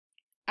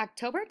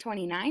October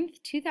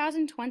 29th,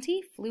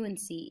 2020,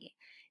 Fluency.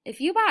 If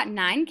you bought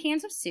 9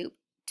 cans of soup,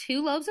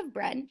 2 loaves of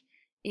bread,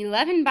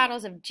 11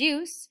 bottles of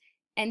juice,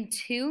 and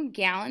 2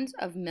 gallons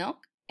of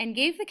milk, and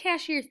gave the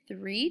cashier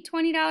 3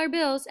 $20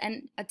 bills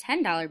and a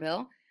 $10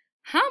 bill,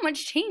 how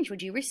much change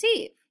would you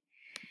receive?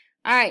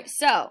 Alright,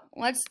 so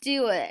let's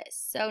do it.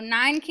 So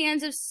 9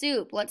 cans of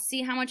soup. Let's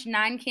see how much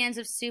 9 cans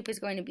of soup is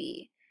going to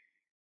be.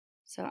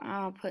 So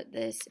I'll put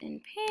this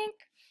in pink.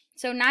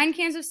 So 9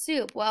 cans of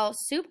soup. Well,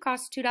 soup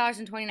costs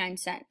 $2.29.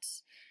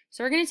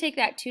 So we're going to take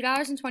that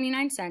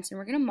 $2.29 and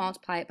we're going to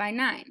multiply it by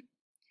 9.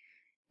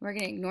 We're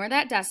going to ignore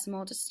that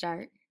decimal to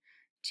start.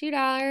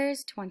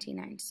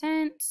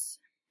 $2.29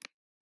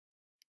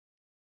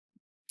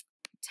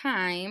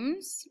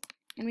 times,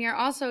 and we are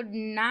also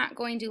not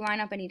going to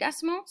line up any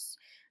decimals.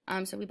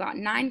 So we bought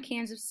 9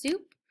 cans of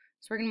soup,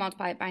 so we're going to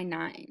multiply it by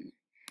 9.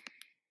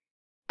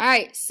 All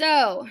right,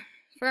 so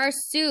for our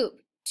soup,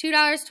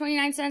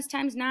 $2.29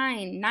 times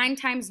 9. 9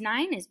 times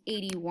 9 is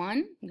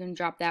 81. I'm going to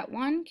drop that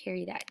 1,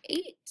 carry that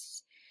 8.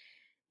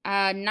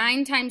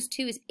 9 times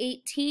 2 is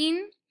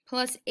 18,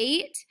 plus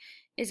 8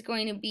 is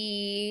going to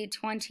be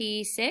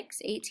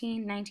 26.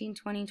 18, 19,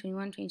 20,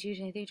 21, 22,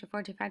 23,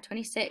 24, 25,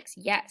 26.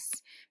 Yes.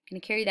 I'm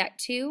going to carry that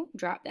 2,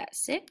 drop that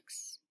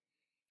 6.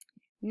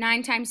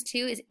 9 times 2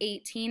 is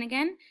 18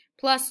 again.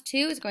 Plus 2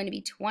 is going to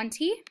be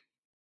 20.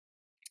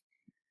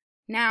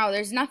 Now,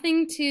 there's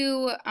nothing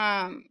to,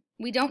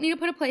 we don't need to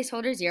put a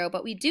placeholder 0,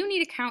 but we do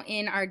need to count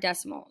in our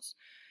decimals.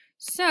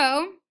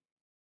 So,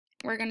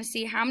 we're going to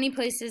see how many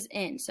places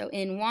in. So,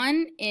 in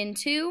 1, in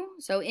 2,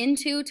 so in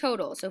 2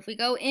 total. So, if we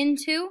go in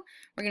 2,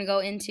 we're going to go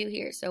in 2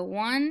 here. So,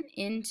 1,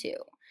 in 2.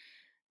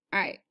 All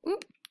right.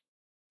 Oop.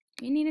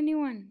 We need a new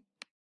one.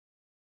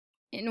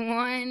 In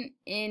 1,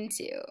 in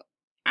 2.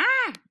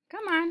 Ah,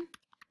 come on.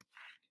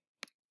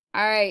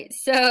 All right.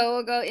 So,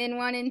 we'll go in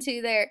 1, in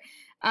 2 there.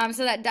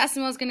 So that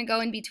decimal is going to go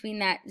in between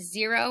that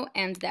 0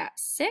 and that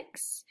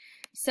 6.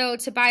 So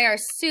to buy our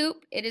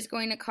soup, it is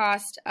going to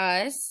cost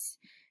us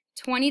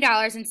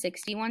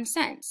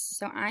 $20.61.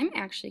 So I'm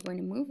actually going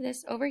to move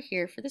this over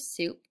here for the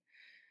soup.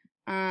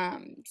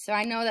 So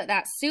I know that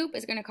that soup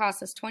is going to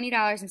cost us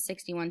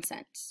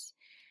 $20.61.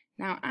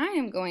 Now I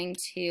am going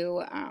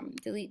to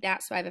delete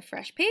that so I have a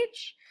fresh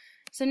page.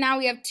 So now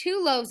we have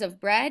 2 loaves of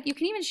bread. You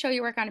can even show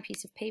your work on a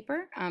piece of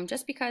paper.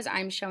 Just because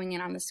I'm showing it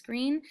on the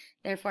screen,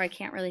 therefore I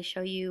can't really show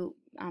you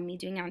me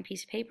doing it on a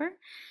piece of paper.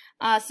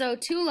 So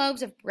 2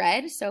 loaves of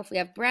bread. So if we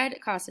have bread,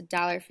 it costs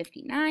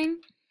 $1.59,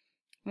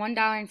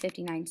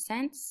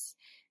 $1.59.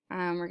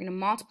 We're going to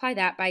multiply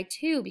that by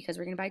 2 because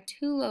we're going to buy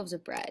 2 loaves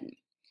of bread.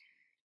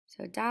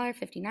 So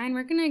 $1.59.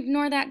 We're going to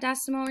ignore that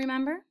decimal,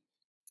 remember?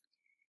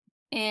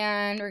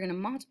 And we're going to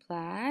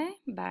multiply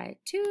by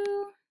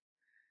 2.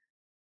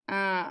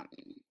 All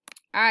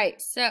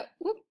right, so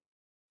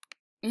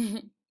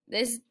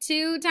this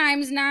 2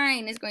 times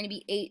 9 is going to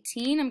be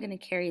 18. I'm going to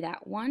carry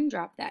that 1,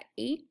 drop that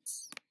 8.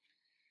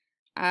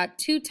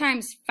 2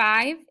 times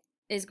 5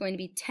 is going to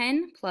be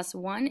 10, plus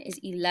 1 is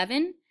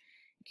 11.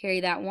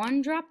 Carry that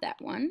 1, drop that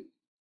 1.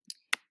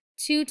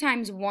 2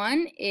 times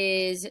 1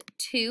 is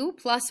 2,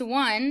 plus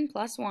 1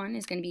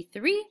 is going to be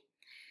 3.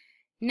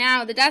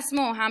 Now, the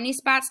decimal, how many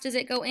spots does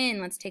it go in?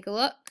 Let's take a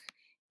look.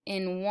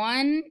 In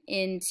 1,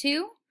 in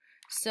 2.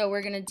 So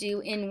we're going to do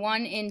in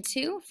 1, in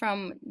 2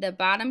 from the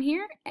bottom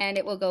here, and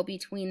it will go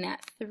between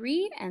that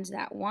 3 and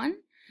that 1.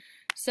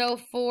 So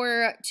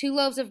for 2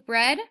 loaves of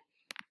bread,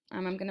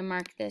 I'm going to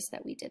mark this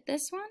that we did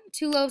this one.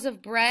 2 loaves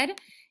of bread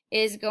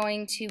is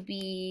going to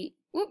be,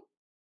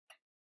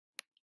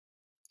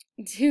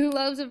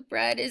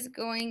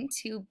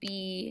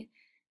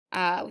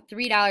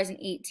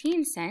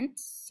 $3.18.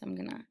 So I'm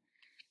going to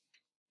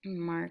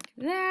mark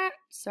that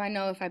so I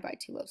know if I buy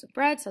 2 loaves of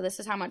bread. So this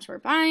is how much we're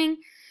buying.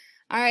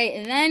 All right,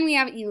 and then we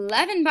have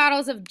 11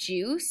 bottles of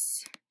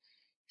juice.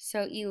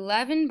 So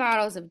 11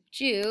 bottles of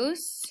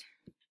juice.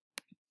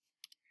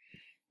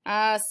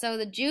 So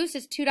the juice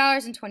is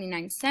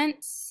 $2.29.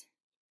 So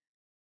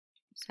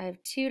I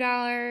have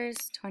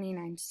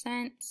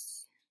 $2.29.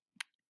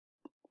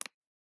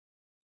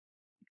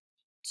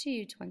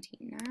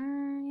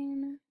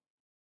 $2.29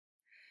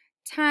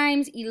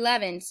 times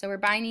 11. So we're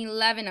buying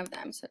 11 of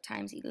them. So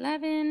times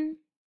 11.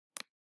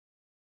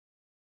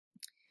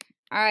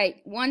 All right,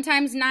 1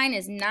 times 9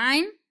 is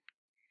 9.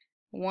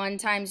 1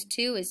 times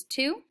 2 is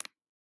 2.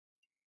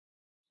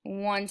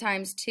 1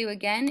 times 2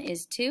 again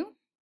is 2.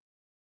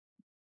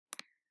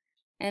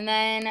 And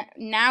then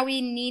now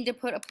we need to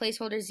put a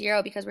placeholder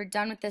 0 because we're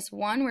done with this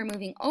 1. We're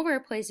moving over a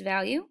place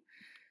value.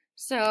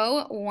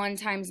 So 1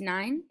 times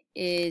 9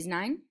 is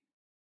 9.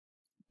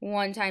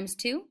 1 times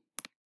 2,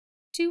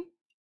 2.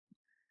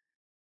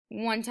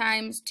 1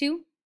 times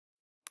 2,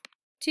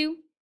 2.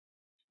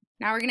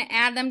 Now we're going to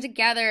add them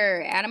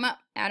together. Add them up.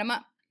 Add them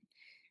up.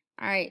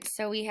 All right,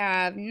 so we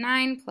have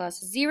 9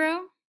 plus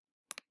 0,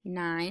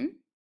 9.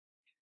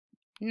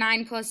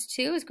 9 plus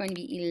 2 is going to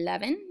be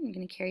 11. I'm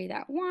going to carry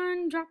that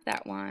 1, drop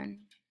that 1.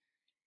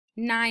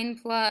 2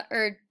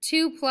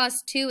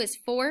 plus 2 is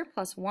 4,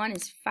 plus 1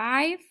 is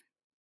 5.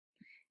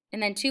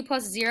 And then 2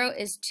 plus 0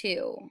 is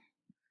 2.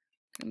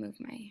 Gonna move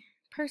my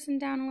person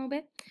down a little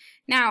bit.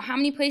 Now, how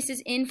many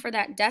places in for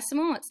that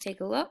decimal? Let's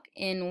take a look.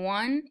 In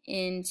 1,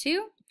 in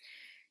 2.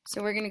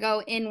 So we're gonna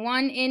go in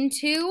 1, in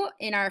 2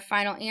 in our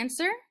final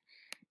answer.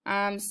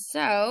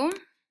 So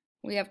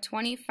we have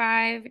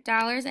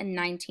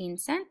 $25.19.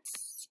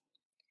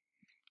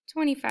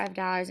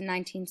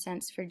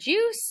 $25.19 for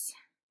juice.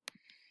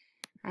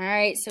 All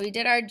right, so we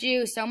did our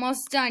juice.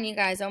 Almost done, you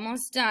guys,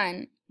 almost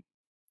done.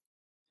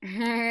 All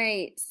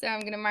right, so I'm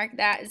going to mark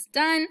that as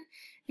done.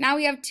 Now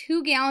we have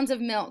 2 gallons of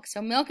milk.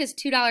 So milk is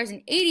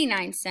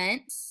 $2.89.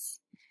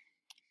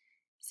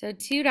 So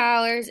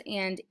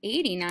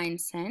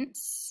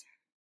 $2.89.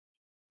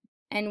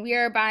 And we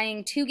are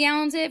buying 2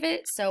 gallons of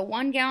it. So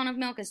 1 gallon of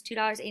milk is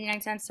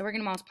 $2.89. So we're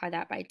going to multiply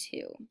that by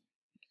 2.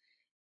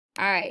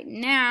 All right,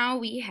 now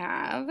we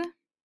have,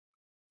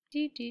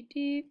 we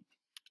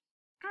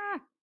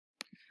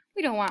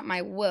don't want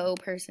my whoa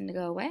person to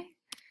go away.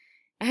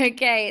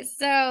 Okay,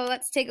 so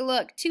let's take a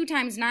look. 2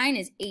 times 9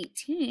 is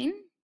 18.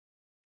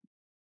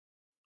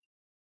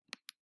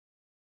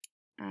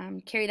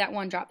 Carry that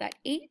 1, drop that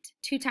 8.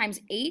 2 times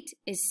 8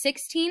 is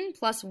 16,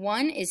 plus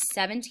 1 is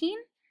 17.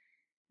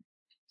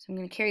 So I'm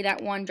going to carry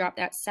that 1, drop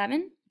that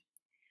 7.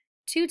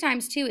 2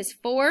 times 2 is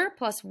 4,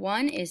 plus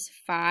 1 is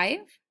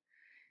 5.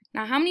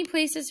 Now, how many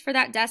places for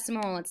that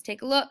decimal? Let's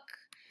take a look.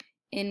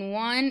 In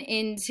 1,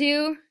 in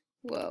 2.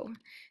 Whoa.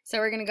 So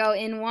we're going to go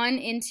in 1,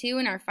 in 2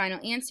 in our final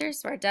answer.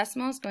 So our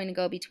decimal is going to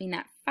go between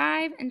that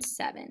 5 and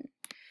 7.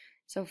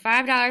 So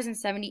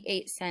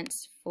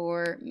 $5.78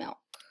 for milk.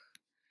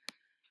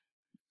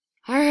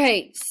 All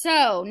right.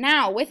 So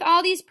now with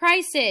all these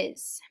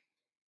prices,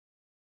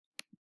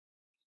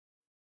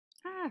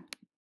 I'm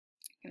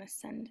going to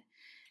send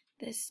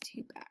this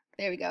to back.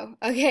 There we go.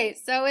 Okay.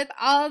 So with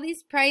all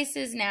these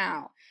prices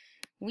now,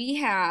 we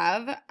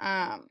have,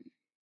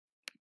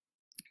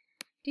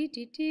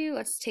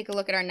 let's take a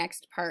look at our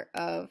next part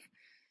of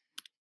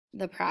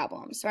the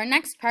problem. So our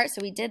next part,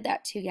 so we did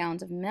that 2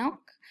 gallons of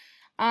milk.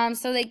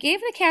 So they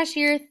gave the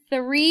cashier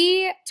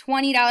 3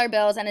 $20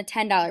 bills and a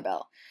 $10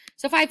 bill.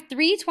 So if I have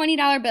 3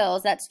 $20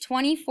 bills, that's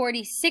 $20,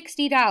 $40,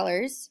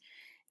 $60.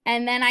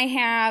 And then I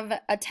have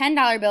a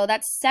 $10 bill,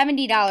 that's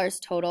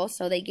 $70 total.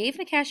 So they gave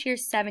the cashier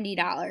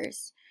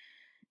 $70.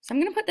 So I'm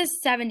going to put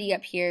this 70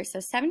 up here. So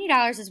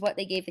 $70 is what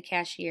they gave the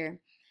cashier.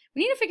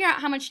 We need to figure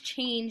out how much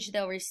change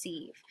they'll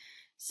receive.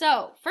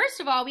 So first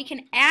of all, we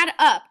can add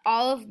up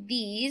all of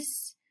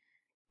these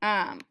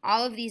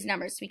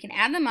numbers. So we can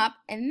add them up,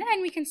 and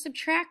then we can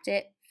subtract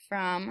it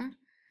from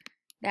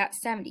that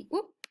 70.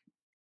 Whoop.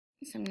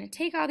 So I'm going to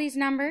take all these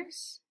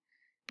numbers,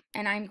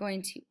 and I'm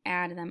going to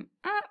add them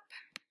up.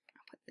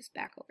 I'll put this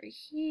back over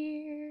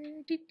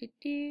here.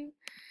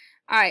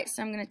 All right,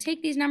 so I'm going to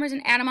take these numbers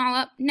and add them all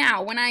up.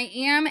 Now, when I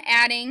am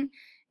adding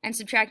and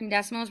subtracting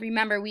decimals,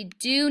 remember, we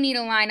do need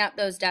to line up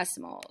those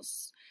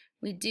decimals.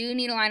 We do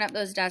need to line up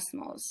those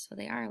decimals. So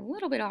they are a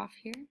little bit off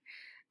here.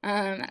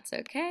 That's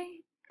okay.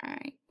 All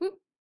right. Whoop.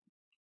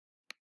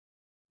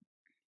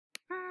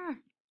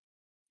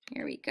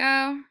 Here we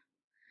go.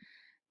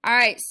 All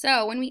right,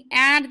 so when we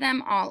add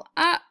them all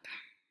up,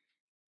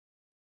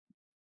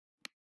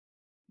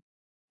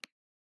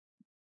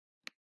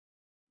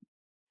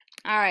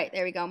 all right,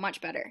 there we go, much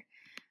better.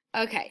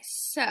 Okay,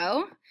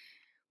 so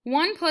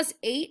 1 plus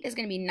 8 is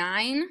going to be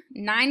 9.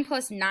 9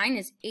 plus 9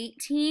 is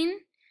 18.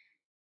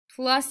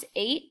 Plus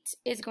 8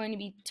 is going to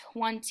be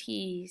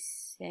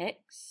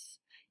 26.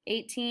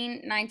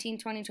 18, 19,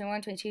 20,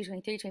 21, 22,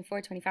 23,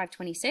 24, 25,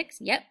 26.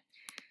 Yep.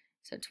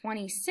 So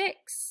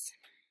 26.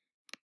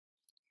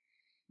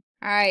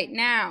 All right,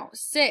 now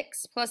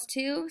 6 plus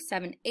 2,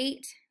 7,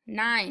 8,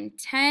 9,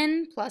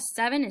 10 plus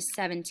 7 is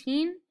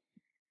 17.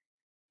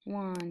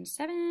 1,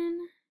 7.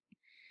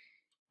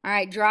 All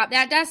right, drop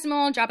that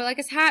decimal. Drop it like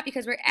it's hot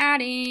because we're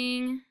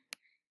adding.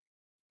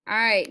 All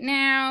right,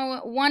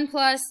 now 1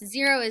 plus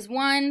 0 is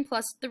 1,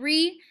 plus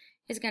 3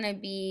 is going to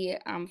be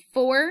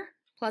 4,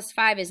 plus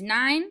 5 is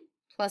 9,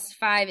 plus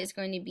 5 is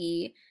going to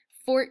be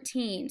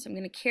 14. So I'm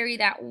going to carry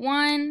that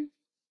 1.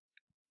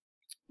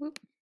 Whoop.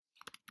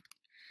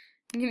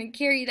 I'm going to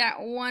carry that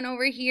 1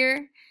 over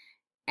here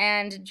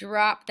and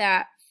drop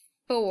that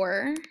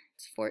 4.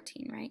 It's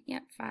 14, right?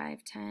 Yep,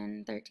 5,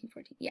 10, 13,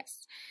 14.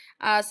 Yes.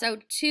 So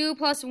 2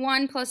 plus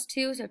 1 plus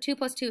 2. So 2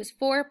 plus 2 is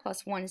 4,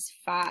 plus 1 is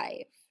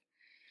 5.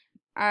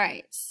 All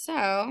right,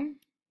 so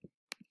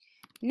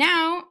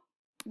now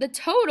the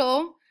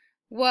total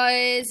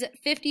was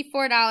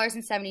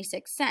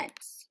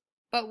 $54.76.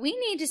 But we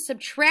need to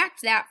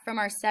subtract that from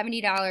our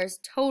 $70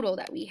 total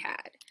that we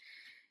had.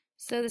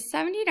 So the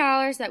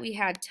 $70 that we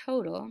had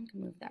total, I'm going to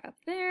move that up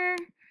there.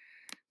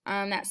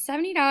 That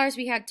 $70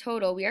 we had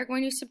total, we are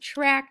going to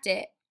subtract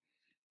it.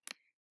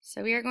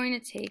 So we are going to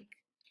take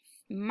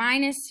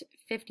minus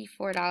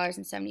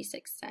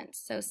 $54.76.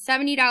 So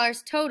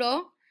 $70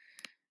 total.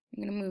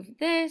 I'm going to move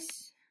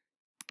this.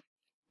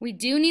 We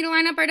do need to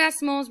line up our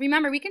decimals.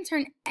 Remember, we can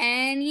turn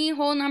any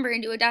whole number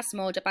into a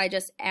decimal by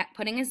just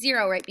putting a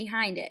 0 right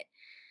behind it.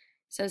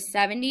 So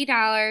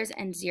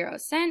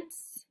 $70.00.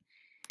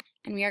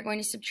 And we are going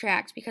to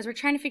subtract because we're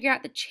trying to figure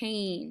out the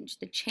change.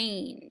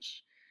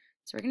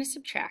 So we're going to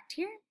subtract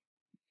here.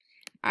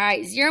 All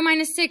right, 0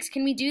 minus 6,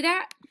 can we do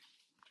that?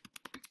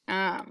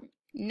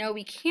 No,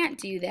 we can't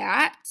do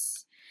that.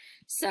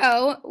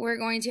 So we're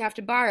going to have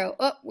to borrow.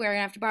 We're going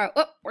to have to borrow.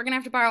 We're going to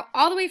have to borrow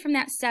all the way from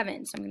that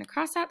 7. So I'm going to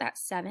cross out that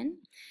 7.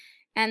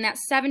 And that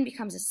 7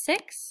 becomes a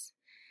 6.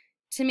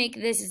 To make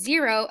this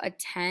 0 a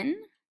 10.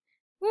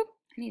 Whoop,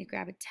 I need to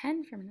grab a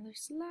 10 from another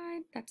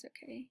slide. That's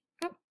okay.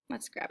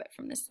 Let's grab it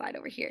from this slide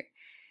over here.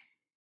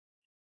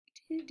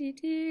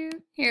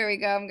 Here we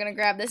go. I'm going to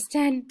grab this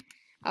 10.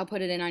 I'll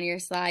put it in on your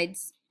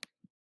slides.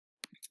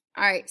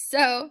 All right,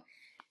 so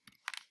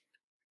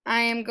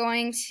I am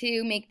going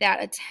to make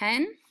that a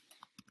 10.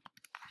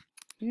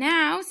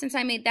 Now, since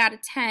I made that a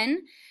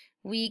 10,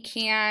 we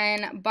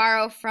can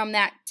borrow from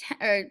that 10,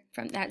 or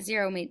from that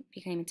 0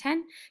 became a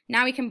 10.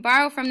 Now we can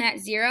borrow from that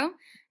 0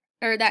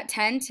 or that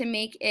 10 to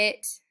make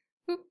it.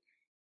 Whoop,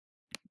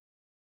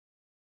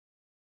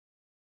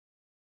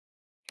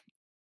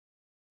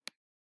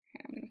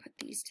 I'm going to put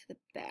these to the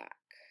back.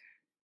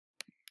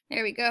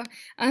 There we go.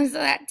 So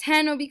that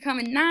 10 will become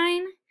a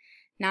 9.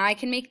 Now I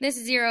can make this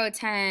 0 a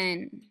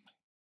 10.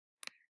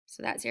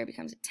 So that 0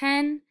 becomes a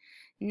 10.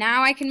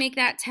 Now I can make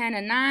that 10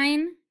 a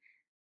 9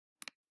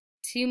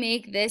 to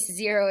make this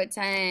 0 a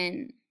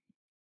 10.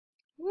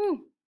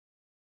 Woo.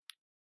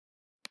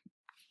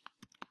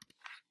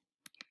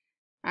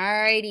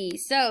 Alrighty,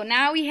 so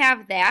now we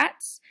have that.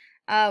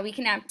 We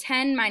can have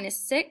 10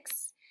 minus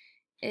 6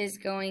 is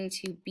going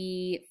to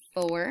be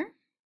 4.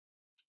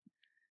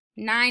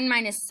 9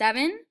 minus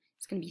 7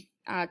 is going to be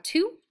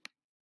 2.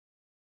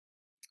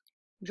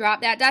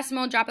 Drop that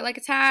decimal, drop it like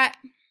it's hot.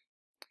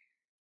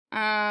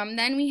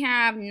 Then we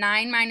have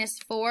 9 minus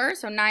 4,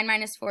 so 9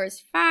 minus 4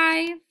 is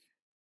 5.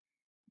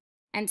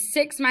 And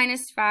 6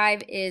 minus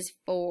 5 is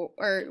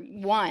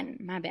 1,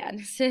 my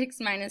bad. 6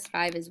 minus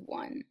 5 is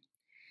 1.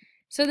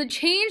 So the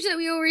change that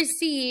we will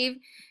receive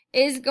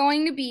is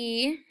going to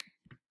be,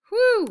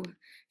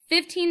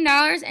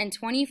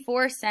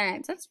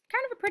 $15.24. That's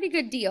kind of a pretty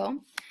good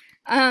deal.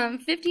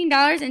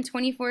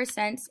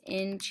 $15.24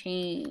 in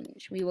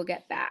change we will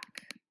get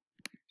back.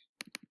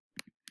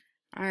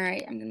 All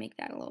right, I'm going to make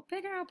that a little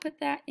bigger. I'll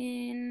put that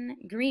in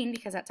green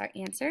because that's our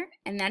answer.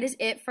 And that is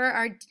it for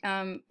our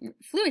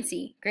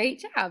fluency.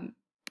 Great job.